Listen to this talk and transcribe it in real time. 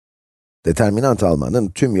Determinant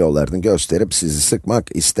almanın tüm yollarını gösterip sizi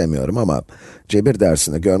sıkmak istemiyorum ama cebir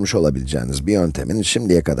dersinde görmüş olabileceğiniz bir yöntemin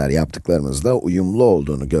şimdiye kadar yaptıklarımızla uyumlu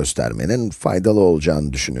olduğunu göstermenin faydalı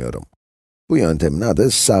olacağını düşünüyorum. Bu yöntemin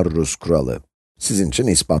adı Sarrus Kuralı. Sizin için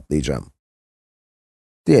ispatlayacağım.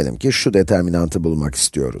 Diyelim ki şu determinantı bulmak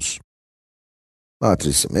istiyoruz.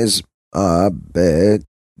 Matrisimiz A, B,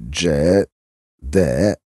 C,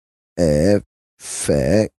 D, E,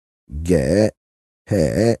 F, G,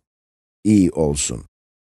 H, I olsun.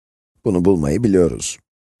 Bunu bulmayı biliyoruz.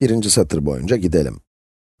 Birinci satır boyunca gidelim.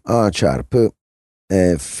 A çarpı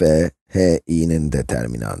E, F, H, I'nin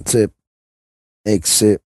determinantı,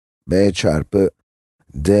 eksi B çarpı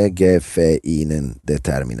D, G, F, I'nin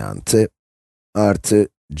determinantı, artı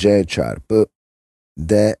C çarpı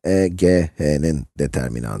D, E, G, H'nin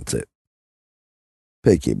determinantı.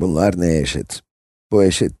 Peki bunlar neye eşit? Bu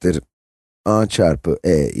eşittir A çarpı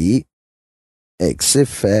E, I, eksi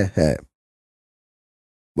F, H.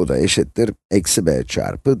 Bu da eşittir eksi B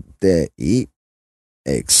çarpı D, I,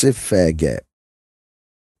 eksi F, G.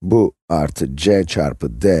 Bu artı C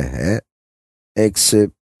çarpı D, H,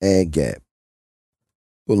 eksi E, G.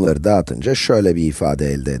 Bunları dağıtınca şöyle bir ifade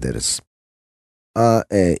elde ederiz. A,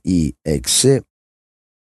 E, I, eksi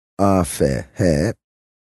A, F, H,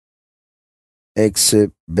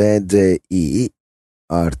 eksi B, D, I,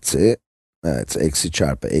 artı, evet, eksi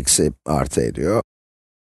çarpı eksi artı ediyor,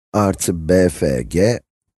 artı B, F, G,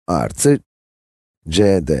 artı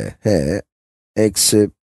C, D, H,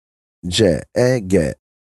 eksi C, E, G.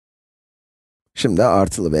 Şimdi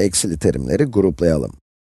artılı ve eksili terimleri gruplayalım.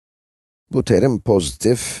 Bu terim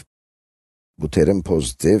pozitif, bu terim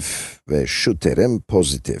pozitif ve şu terim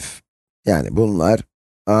pozitif. Yani bunlar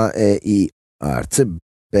A, E, I artı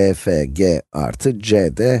B, F, G artı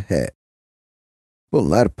C, D, H.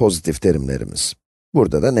 Bunlar pozitif terimlerimiz.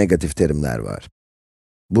 Burada da negatif terimler var.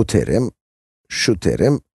 Bu terim, şu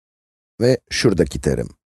terim ve şuradaki terim.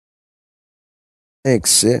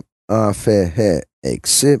 Eksi A, F, H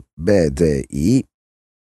eksi B, D, I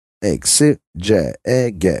eksi C, E,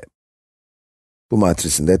 G. Bu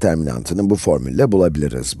matrisin determinantını bu formülle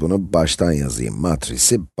bulabiliriz. Bunu baştan yazayım.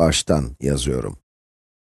 Matrisi baştan yazıyorum.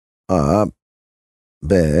 A,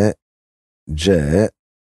 B, C,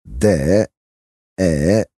 D,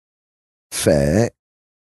 E, F,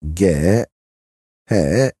 G,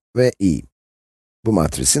 H ve I. Bu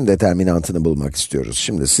matrisin determinantını bulmak istiyoruz.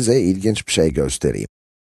 Şimdi size ilginç bir şey göstereyim.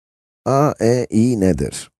 A, E, I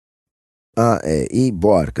nedir? A, E, I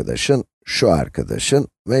bu arkadaşın, şu arkadaşın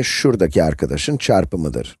ve şuradaki arkadaşın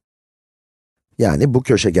çarpımıdır. Yani bu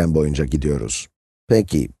köşegen boyunca gidiyoruz.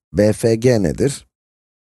 Peki, BFG nedir?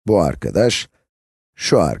 Bu arkadaş,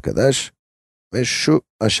 şu arkadaş ve şu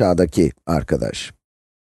aşağıdaki arkadaş.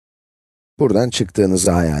 Buradan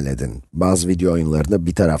çıktığınızı hayal edin. Bazı video oyunlarında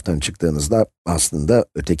bir taraftan çıktığınızda aslında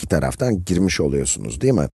öteki taraftan girmiş oluyorsunuz,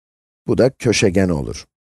 değil mi? Bu da köşegen olur.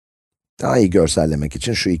 Daha iyi görsellemek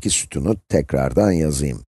için şu iki sütunu tekrardan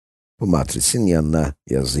yazayım. Bu matrisin yanına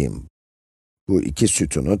yazayım. Bu iki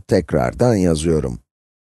sütunu tekrardan yazıyorum.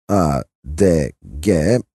 A, D,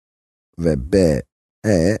 G ve B,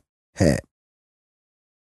 E, H.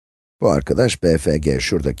 Bu arkadaş BFG,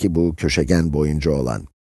 şuradaki bu köşegen boyunca olan.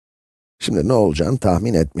 Şimdi ne olacağını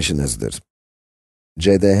tahmin etmişsinizdir.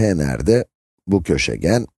 CDH nerede? Bu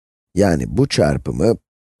köşegen, yani bu çarpımı,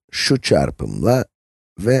 şu çarpımla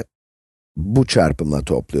ve bu çarpımla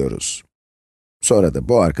topluyoruz. Sonra da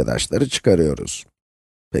bu arkadaşları çıkarıyoruz.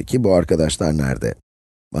 Peki bu arkadaşlar nerede?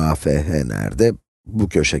 AFH nerede? Bu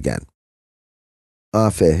köşegen.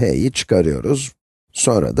 AFH'yi çıkarıyoruz.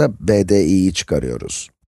 Sonra da BDI'yi çıkarıyoruz.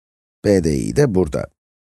 BDI de burada.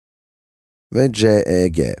 Ve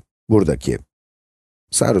CEG, buradaki.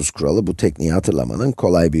 Sarrus kuralı bu tekniği hatırlamanın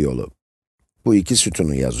kolay bir yolu. Bu iki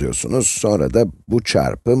sütunu yazıyorsunuz, sonra da bu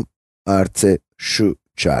çarpım artı şu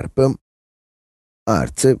çarpım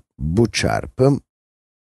artı bu çarpım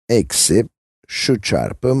eksi şu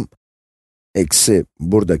çarpım eksi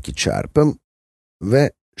buradaki çarpım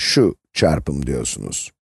ve şu çarpım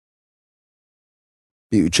diyorsunuz.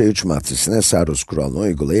 Bir 3'e 3 matrisine Sarrus kuralını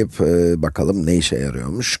uygulayıp bakalım ne işe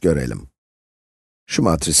yarıyormuş görelim. Şu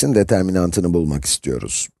matrisin determinantını bulmak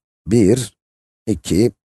istiyoruz. 1,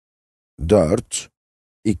 2, 4,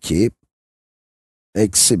 2,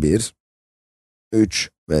 eksi 1,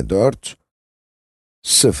 3 ve 4,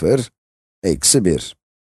 0, eksi 1.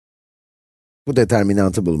 Bu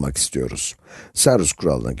determinantı bulmak istiyoruz. Sarrus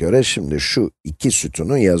kuralına göre şimdi şu iki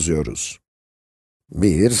sütunu yazıyoruz.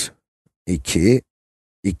 1, 2,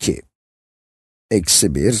 2.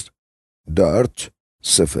 Eksi 1, 4,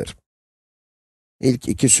 0. İlk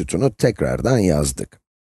iki sütunu tekrardan yazdık.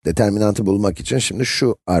 Determinantı bulmak için şimdi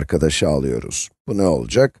şu arkadaşı alıyoruz. Bu ne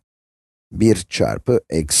olacak? 1 çarpı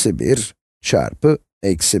eksi 1 çarpı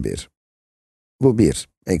eksi 1. Bu 1.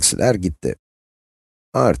 Eksiler gitti.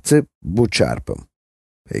 Artı bu çarpım.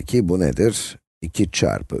 Peki bu nedir? 2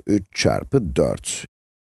 çarpı 3 çarpı 4.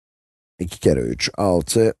 2 kere 3,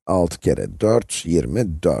 6, 6 kere 4,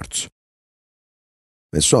 24.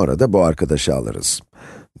 Ve sonra da bu arkadaşı alırız.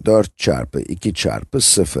 4 çarpı 2 çarpı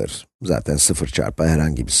 0. Zaten 0 çarpı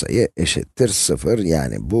herhangi bir sayı eşittir 0,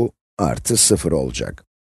 yani bu artı 0 olacak.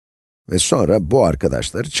 Ve sonra bu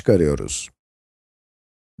arkadaşları çıkarıyoruz.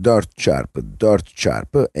 4 çarpı 4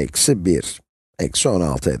 çarpı eksi 1. Eksi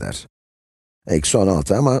 16 eder. Eksi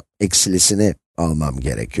 16 ama eksilisini almam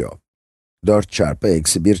gerekiyor. 4 çarpı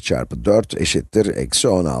eksi 1 çarpı 4 eşittir eksi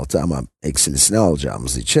 16 ama eksilisini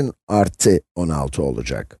alacağımız için artı 16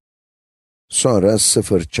 olacak. Sonra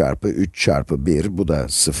 0 çarpı 3 çarpı 1, bu da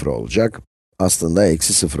 0 olacak. Aslında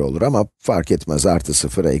eksi 0 olur ama fark etmez, artı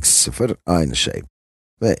 0, eksi 0 aynı şey.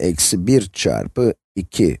 Ve eksi 1 çarpı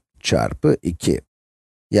 2 çarpı 2.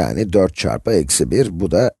 Yani 4 çarpı eksi 1,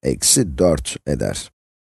 bu da eksi 4 eder.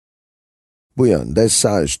 Bu yönde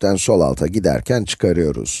sağ üstten sol alta giderken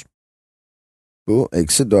çıkarıyoruz. Bu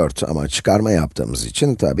eksi 4 ama çıkarma yaptığımız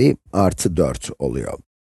için tabii artı 4 oluyor.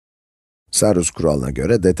 Sarrus kuralına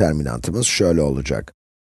göre determinantımız şöyle olacak.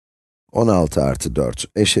 16 artı 4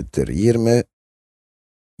 eşittir 20,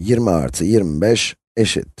 20 artı 25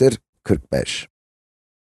 eşittir 45.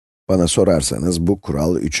 Bana sorarsanız bu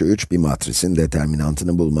kural 3'ü 3 bir matrisin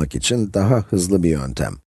determinantını bulmak için daha hızlı bir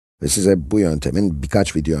yöntem. Ve size bu yöntemin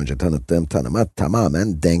birkaç video önce tanıttığım tanıma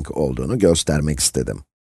tamamen denk olduğunu göstermek istedim.